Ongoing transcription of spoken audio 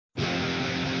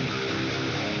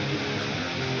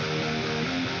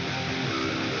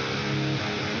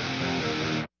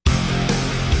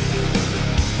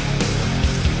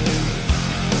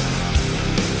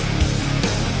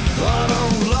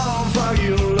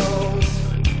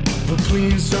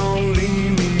please don't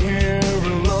leave me here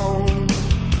alone.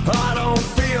 I don't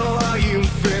feel how you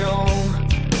feel.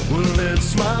 Well,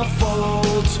 it's my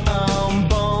fault, I'm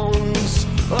bones.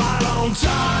 I don't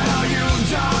die how you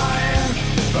die.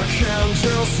 I can't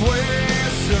just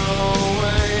waste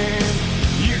away.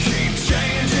 You keep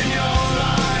changing your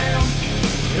life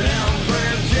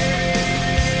every day.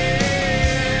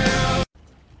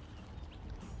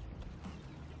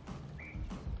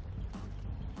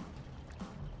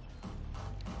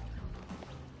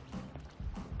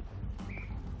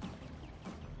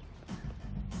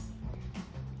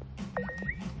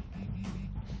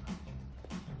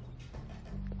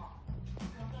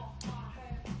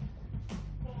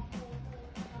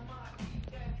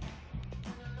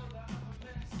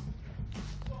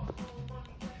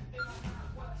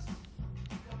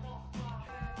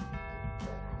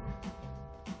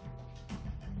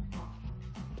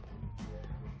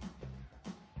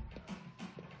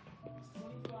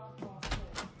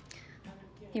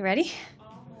 You ready?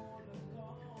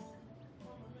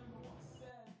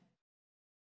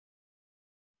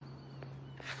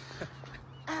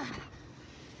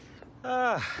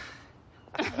 All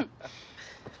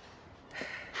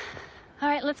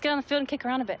right, let's get on the field and kick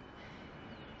around a bit.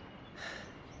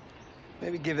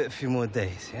 Maybe give it a few more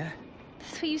days, yeah?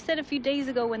 That's what you said a few days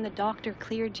ago when the doctor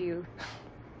cleared you.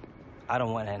 I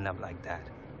don't want to end up like that.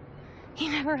 You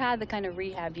never had the kind of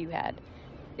rehab you had.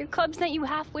 Your club sent you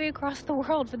halfway across the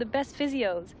world for the best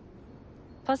physios.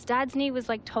 Plus, Dad's knee was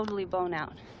like totally blown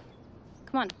out.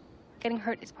 Come on, getting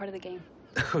hurt is part of the game.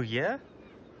 Oh, yeah?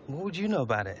 What would you know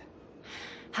about it?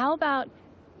 How about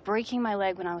breaking my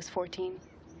leg when I was 14?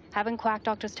 Having quack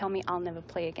doctors tell me I'll never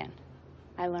play again.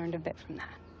 I learned a bit from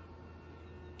that.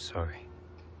 Sorry.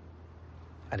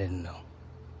 I didn't know.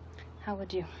 How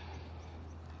would you?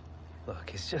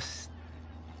 Look, it's just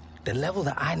the level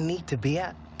that I need to be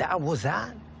at, that I was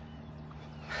at.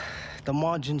 The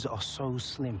margins are so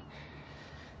slim.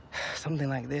 Something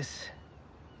like this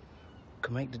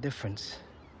could make the difference.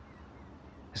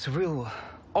 It's a real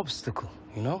obstacle,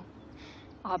 you know?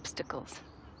 Obstacles.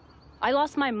 I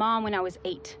lost my mom when I was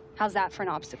 8. How's that for an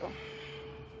obstacle?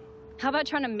 How about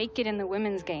trying to make it in the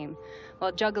women's game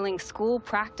while juggling school,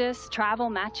 practice,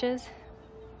 travel, matches?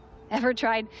 Ever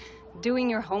tried doing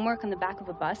your homework on the back of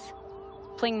a bus?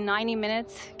 Playing 90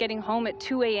 minutes, getting home at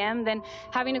 2 a.m., then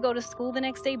having to go to school the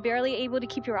next day, barely able to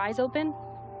keep your eyes open?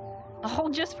 All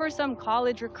just for some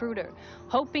college recruiter,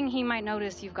 hoping he might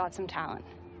notice you've got some talent.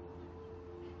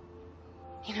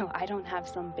 You know, I don't have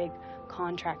some big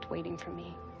contract waiting for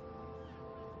me.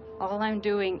 All I'm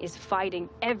doing is fighting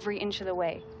every inch of the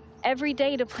way, every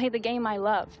day to play the game I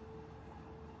love.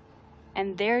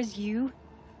 And there's you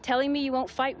telling me you won't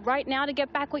fight right now to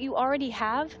get back what you already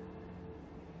have?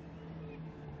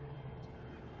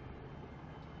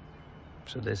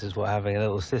 So this is what having a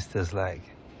little sister's like.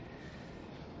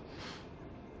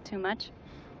 Too much?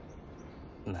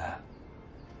 Nah.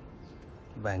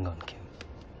 Bang on, Kim.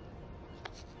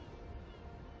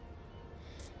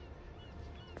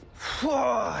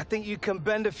 Whoa, I think you can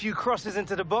bend a few crosses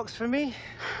into the box for me.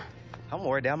 I'm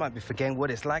worried I might be forgetting what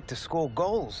it's like to score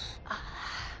goals.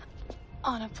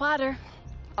 On a platter.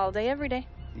 All day, every day.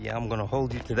 Yeah, I'm gonna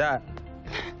hold you to that.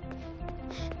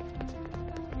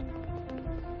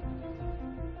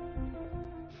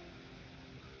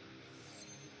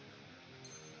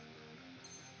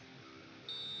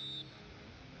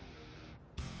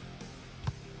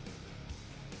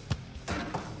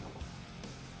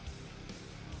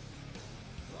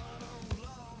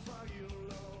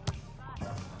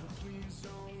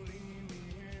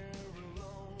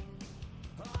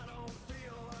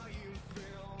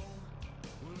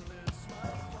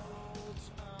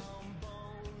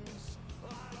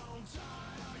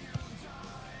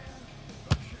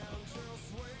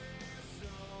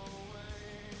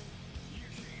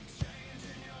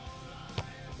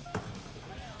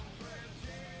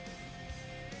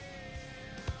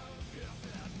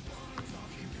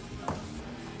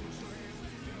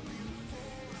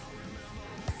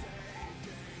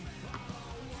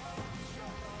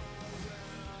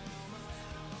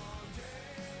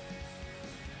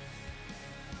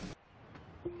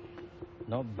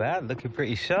 Not bad, looking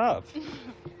pretty sharp.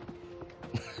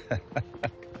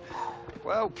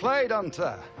 Well played,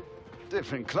 Hunter.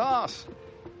 Different class.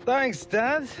 Thanks,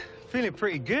 Dad. Feeling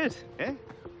pretty good. Yeah?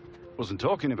 Wasn't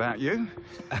talking about you.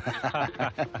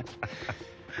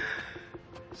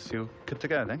 So you're good to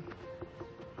go, then?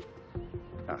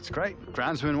 That's great.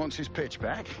 Groundsman wants his pitch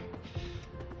back.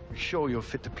 You sure you're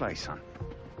fit to play, son?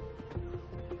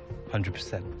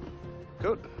 100%.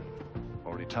 Good.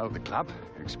 Already told the club.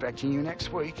 Expecting you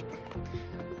next week.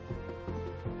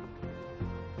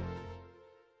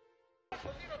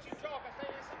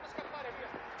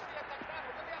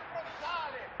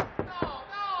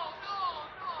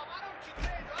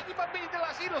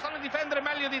 assassino sanno difendere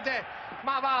meglio di te.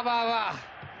 Ma va.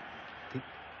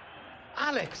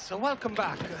 Alex, welcome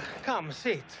back. Come,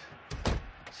 sit.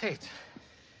 Sit.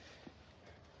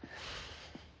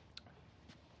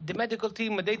 The medical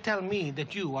team, they tell me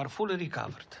that you are fully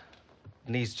recovered.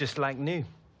 Knees just like new.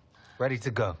 Ready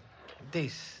to go.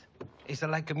 This is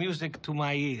like music to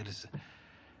my ears.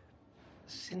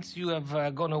 Since you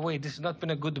have gone away, this has not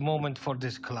been a good moment for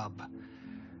this club.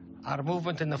 Our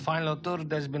movement in the final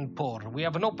third has been poor. We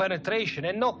have no penetration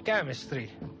and no chemistry.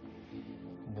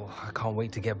 Well, I can't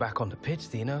wait to get back on the pitch,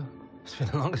 Dino. It's been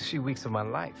the longest few weeks of my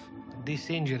life. This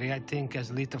injury, I think,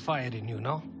 has lit a fire in you,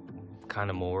 no? Kind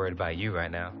of more worried about you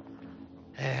right now.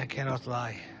 I cannot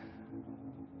lie.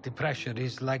 The pressure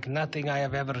is like nothing I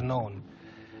have ever known.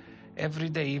 Every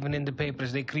day, even in the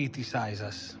papers, they criticize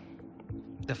us.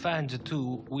 The fans,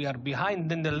 too, we are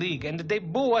behind in the league, and they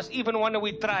boo us even when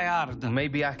we try hard.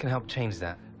 Maybe I can help change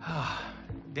that.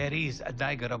 There is a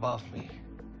dagger above me.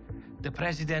 The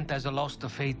president has lost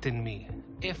faith in me.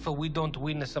 If we don't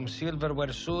win some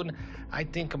silverware soon, I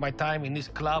think my time in this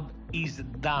club is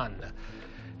done.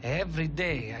 Every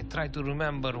day, I try to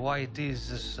remember why it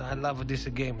is I love this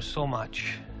game so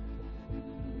much.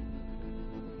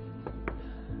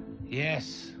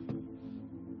 Yes.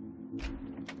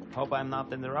 Hope I'm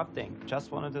not interrupting.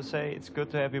 Just wanted to say it's good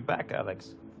to have you back,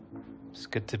 Alex. It's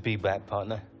good to be back,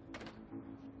 partner.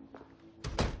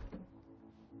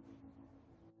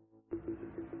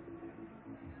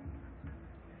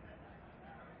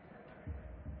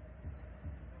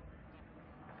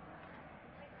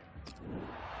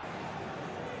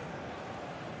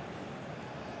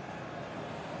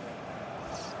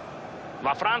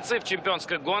 Во Франции в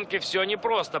чемпионской гонке все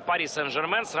непросто. Пари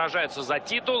Сен-Жермен сражаются за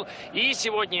титул и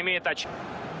сегодня имеет очки.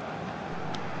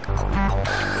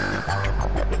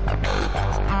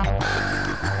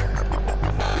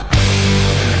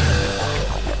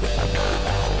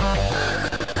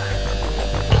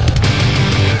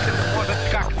 Может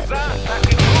как за, так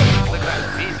и против сыграть.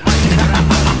 Весь матч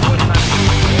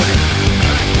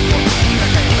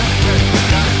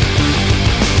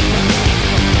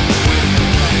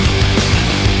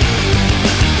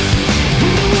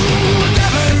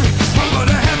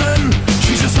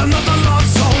She's just another love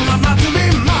song.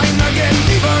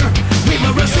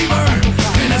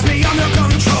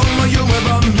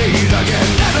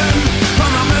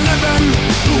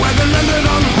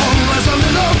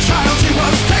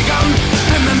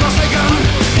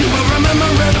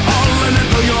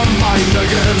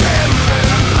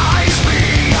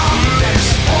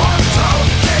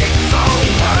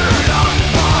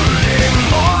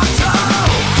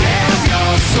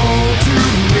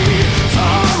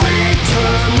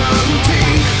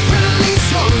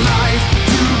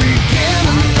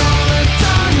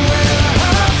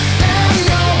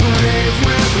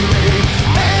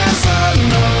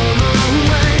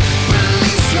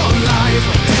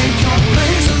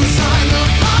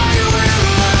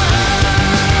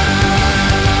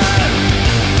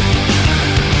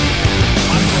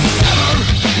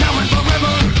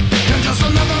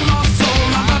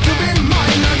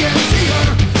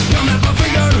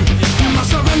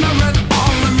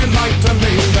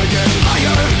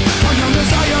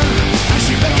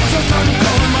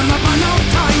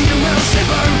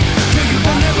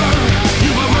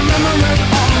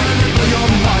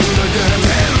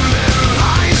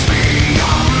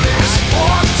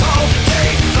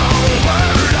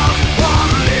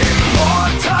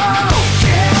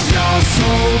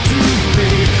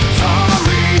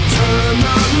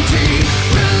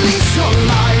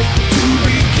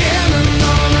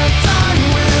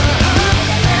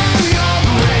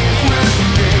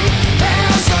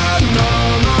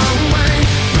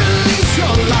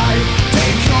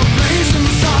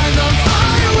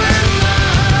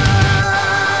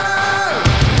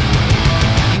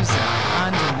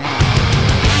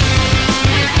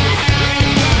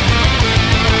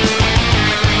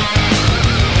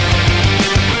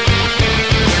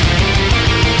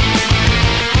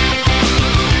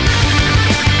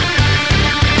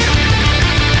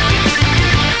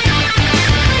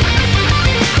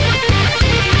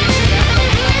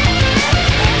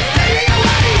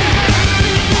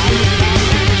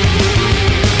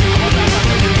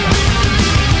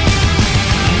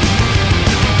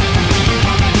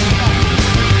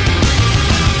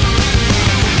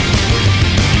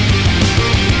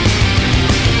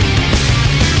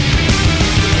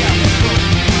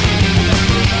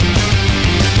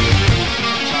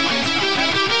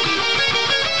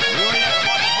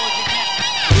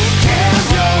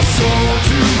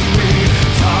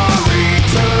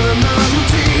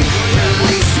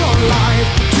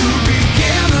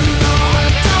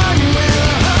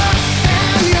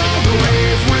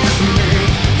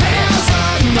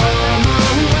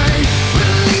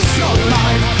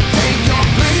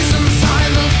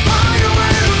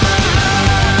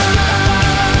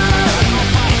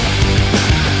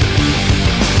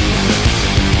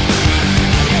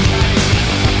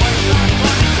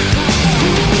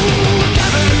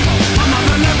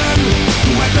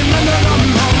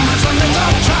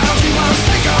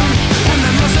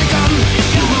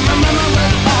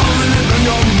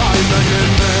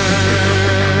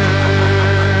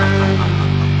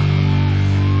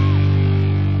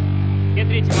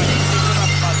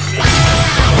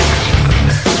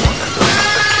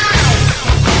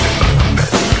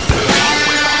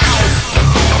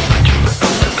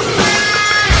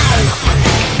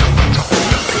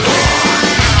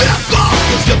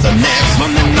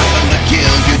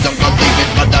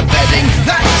 betting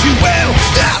that you will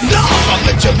stand up. I'll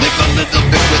let you live a little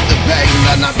bit with the pain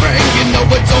that I bring. You know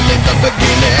it's only the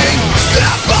beginning.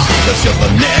 Step up, cause you're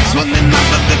the next one in line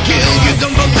for the kill. You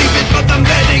don't believe it, but I'm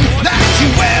betting that you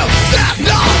will stand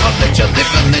up. I'll let you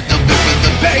live a little bit with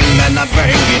the pain that I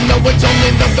bring. You know it's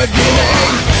only the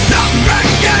beginning. I'm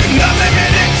breaking the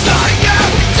limit inside you.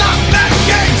 Stop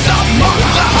making someone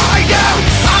to hide you.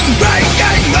 I'm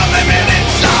breaking the limit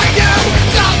inside you.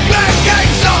 Stop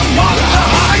making someone to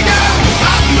hide you.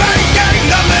 I'm breaking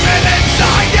the limit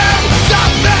inside you.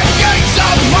 Stop making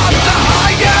someone to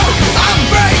hide you. I'm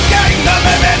breaking the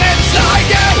limit inside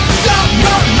you. Don't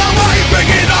run away,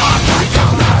 bring it on.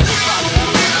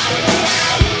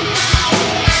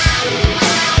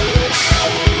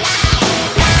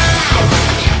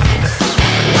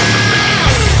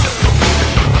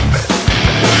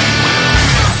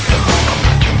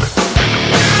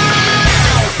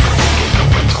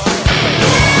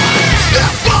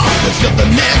 You're the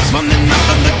next one and I'm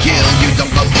gonna kill. You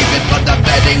don't believe it, but I'm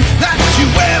betting that you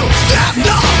will stand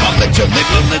up. I'll let you live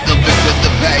a little bit with the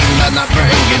pain that I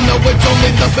bring. You know it's only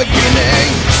the beginning.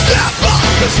 Step up,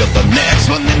 cause you're the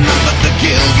next one and I'm gonna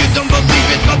kill. You don't believe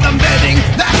it, but I'm betting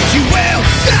that you will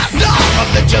stand up. I'll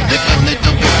let you live a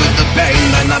little bit with the pain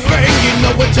that I bring. You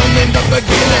know it's only the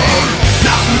beginning.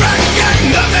 I'm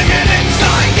breaking the limit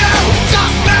inside you. Stop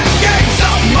making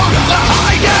someone to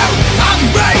hide you. I'm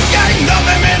breaking the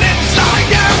limit inside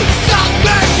you. Stop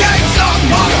making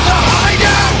someone to hide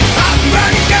you. I'm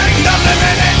breaking the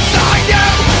limit inside you.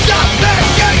 Stop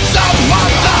making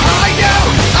someone to hide you.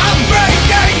 I'm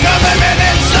breaking the limit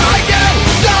inside you.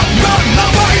 Don't run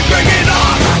away, bring it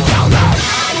on.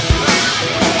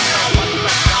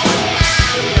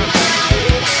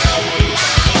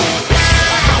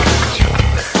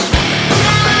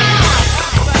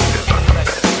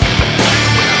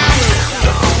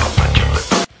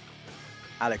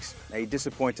 Alex, a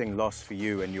disappointing loss for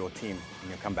you and your team in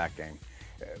your comeback game.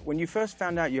 When you first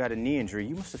found out you had a knee injury,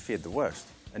 you must have feared the worst.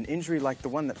 An injury like the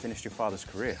one that finished your father's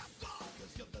career.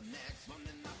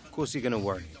 Of course you're gonna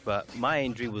worry, but my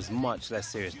injury was much less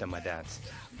serious than my dad's.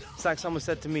 It's like someone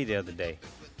said to me the other day,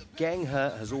 getting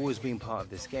hurt has always been part of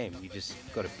this game. You just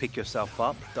gotta pick yourself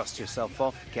up, dust yourself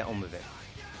off, get on with it.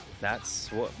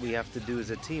 That's what we have to do as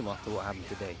a team after what happened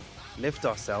today. Lift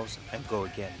ourselves and go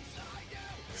again.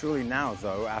 Surely now,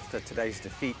 though, after today's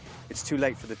defeat, it's too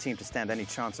late for the team to stand any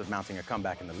chance of mounting a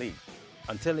comeback in the league.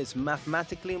 Until it's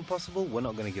mathematically impossible, we're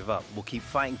not going to give up. We'll keep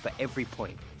fighting for every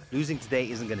point. Losing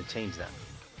today isn't going to change that.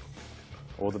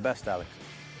 All the best, Alex.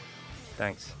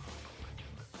 Thanks.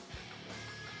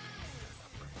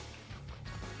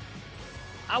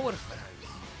 Our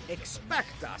fans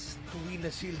expect us to win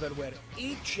the silverware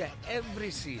each and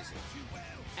every season.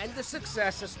 And the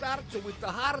success starts with the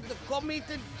hard,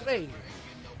 committed training.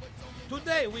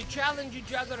 Today we challenge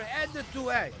each other head to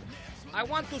head. I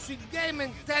want to see game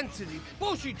intensity,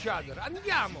 push each other.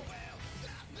 Andiamo!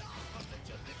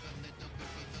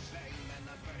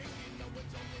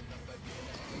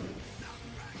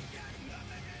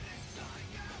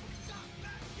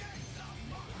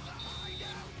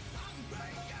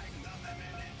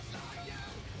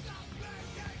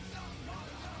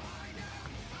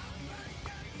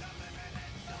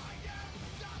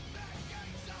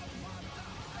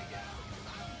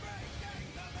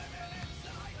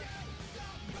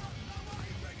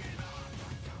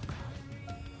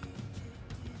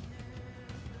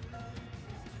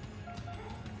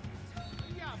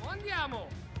 Andiamo!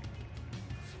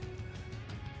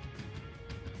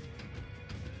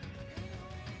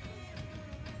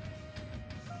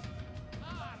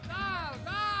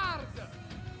 Guard!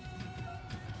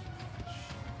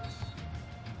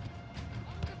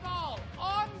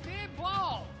 On the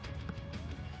ball!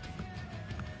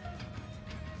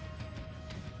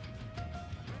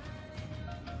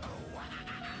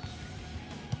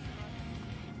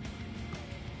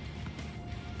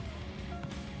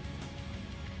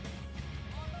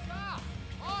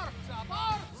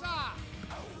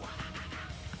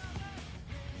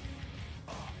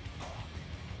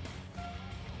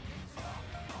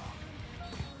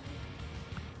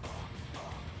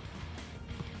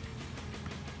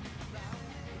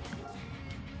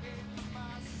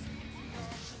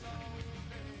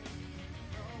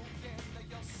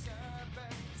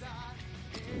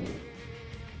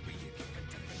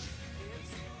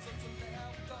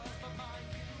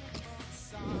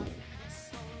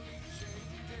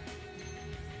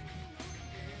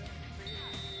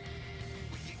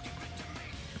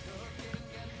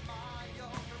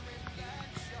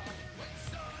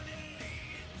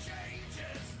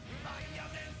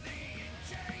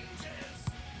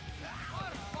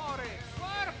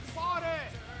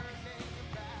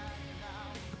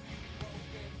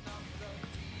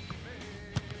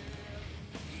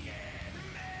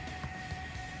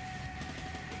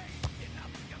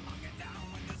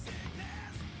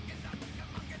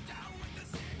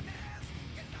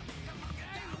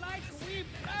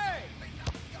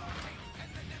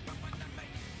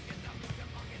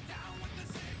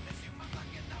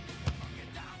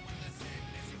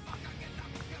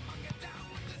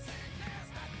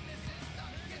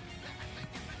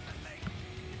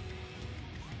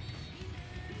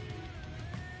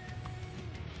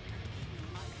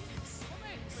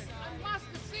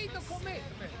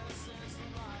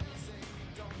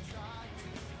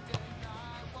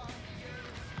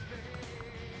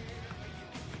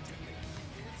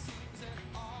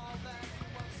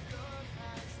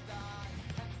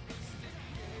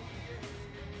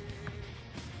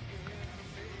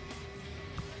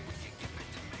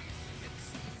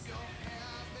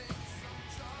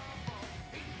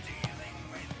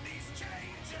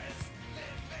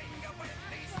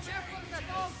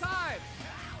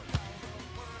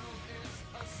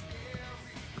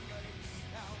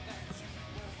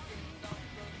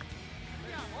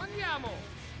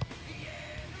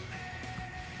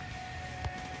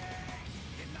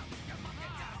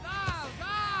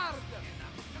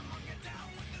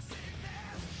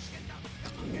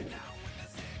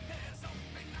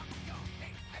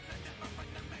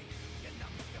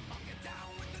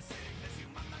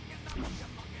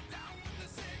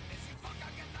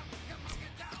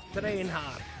 train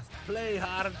hard, play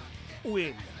hard,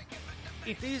 win.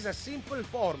 It is a simple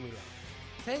formula.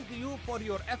 Thank you for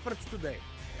your efforts today.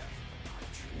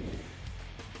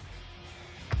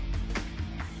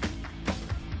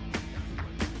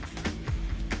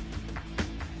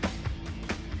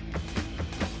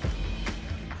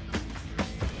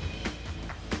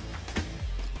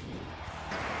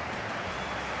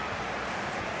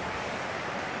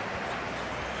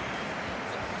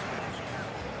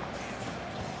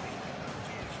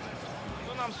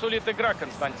 Что нам сулит игра,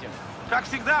 Константин? Как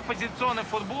всегда, позиционный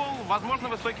футбол, возможно,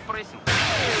 высокий прессинг.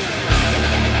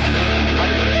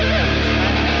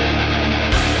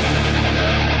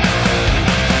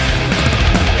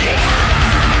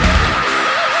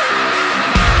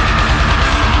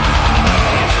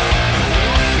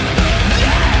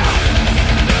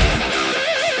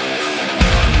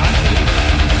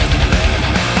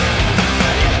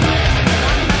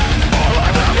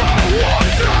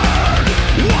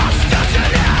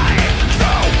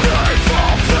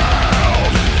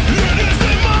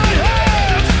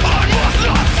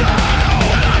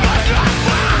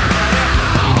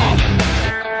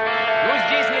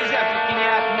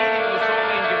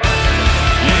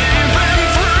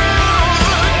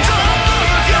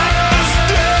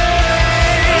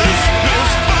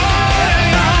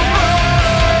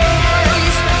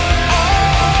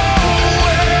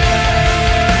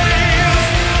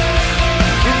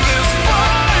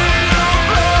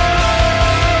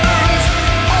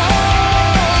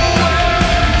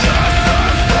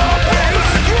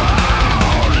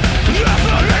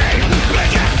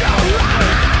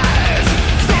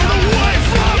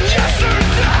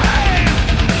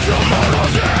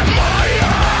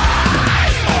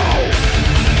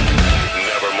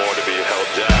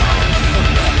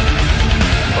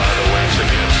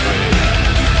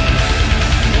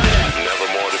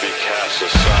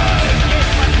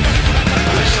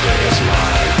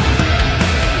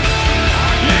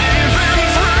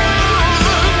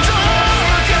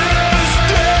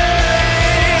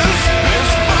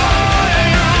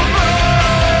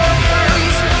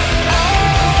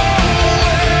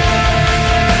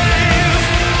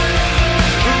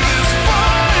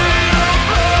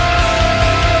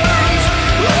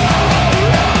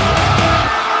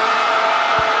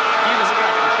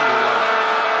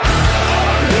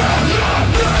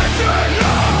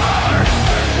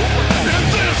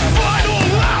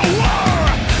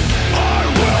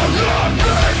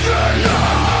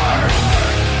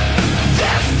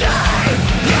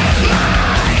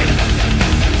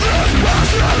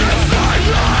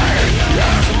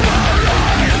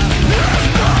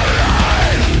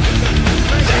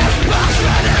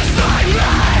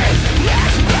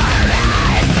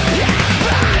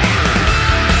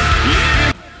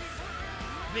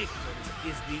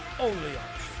 Is the only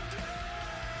option.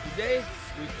 Today,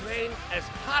 we train as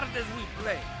hard as we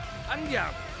play.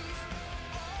 Andiamo.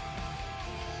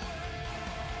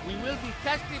 We will be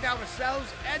testing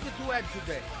ourselves head-to-head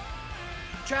today,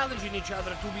 challenging each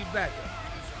other to be better.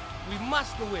 We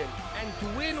must win, and to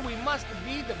win, we must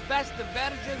be the best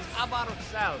versions of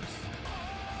ourselves.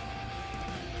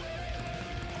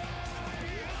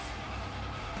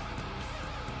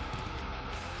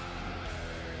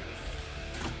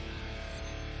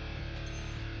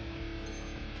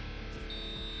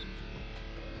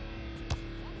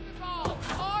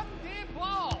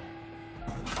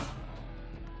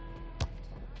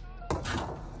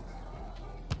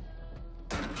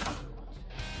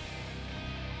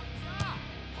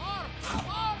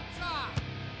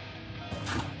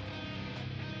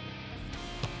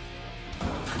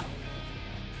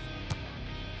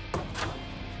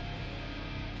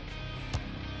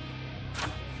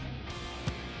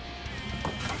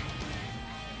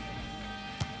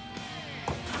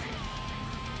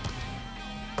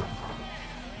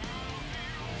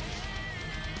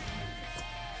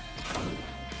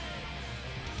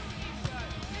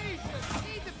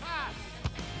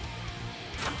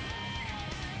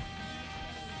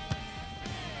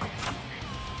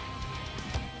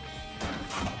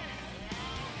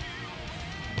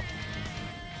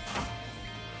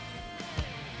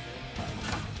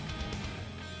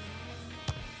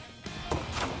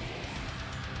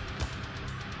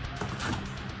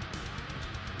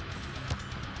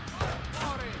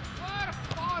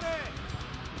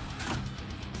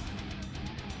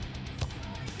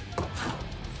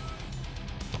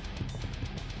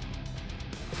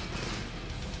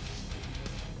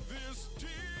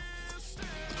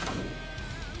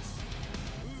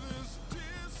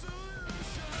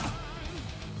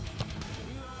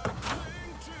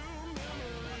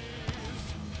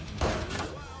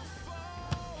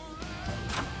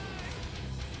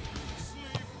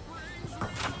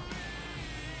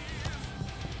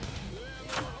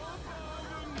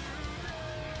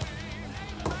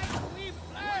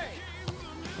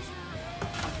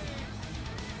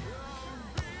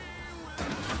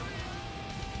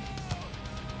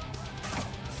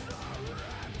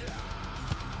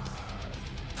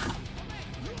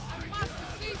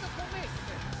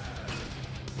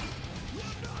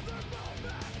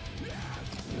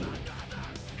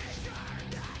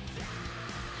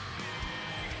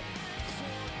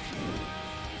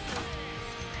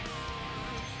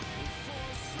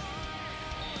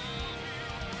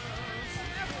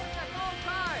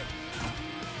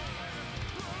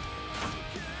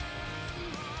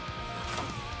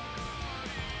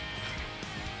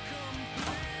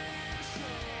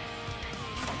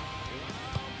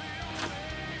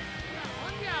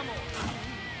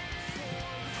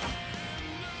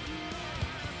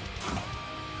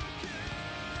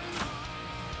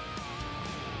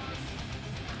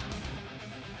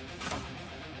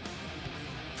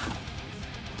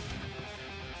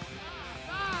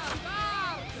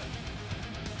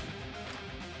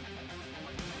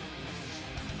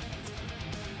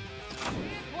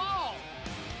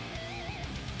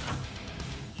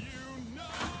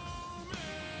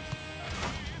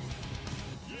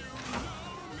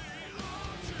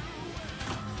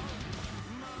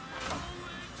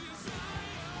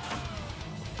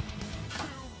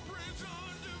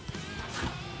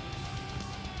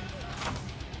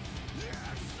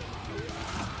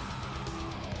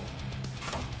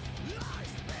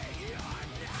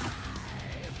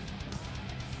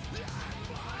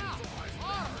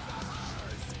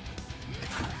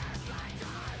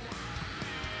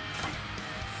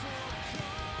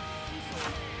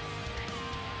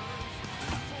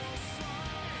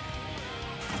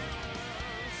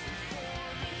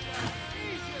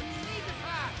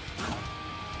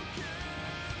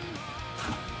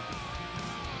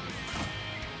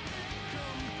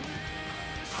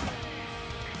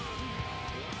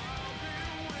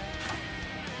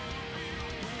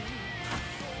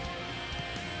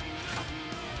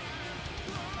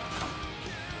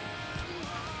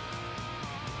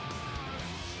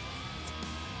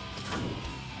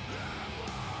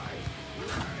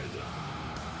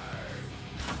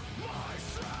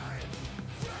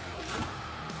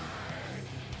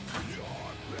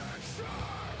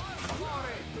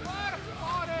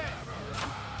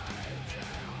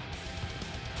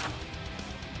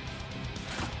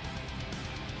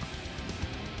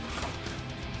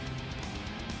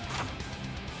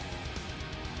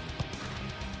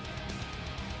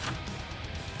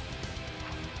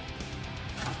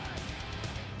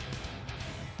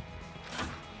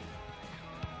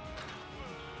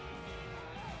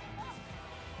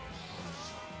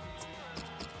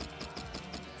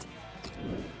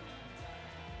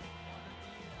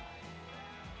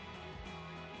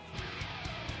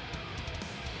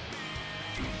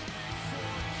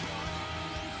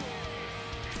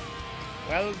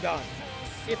 Well done.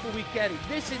 If we carry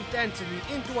this intensity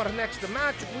into our next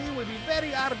match, we will be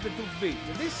very hard to beat.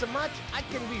 This much I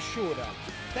can be sure of.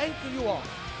 Thank you all.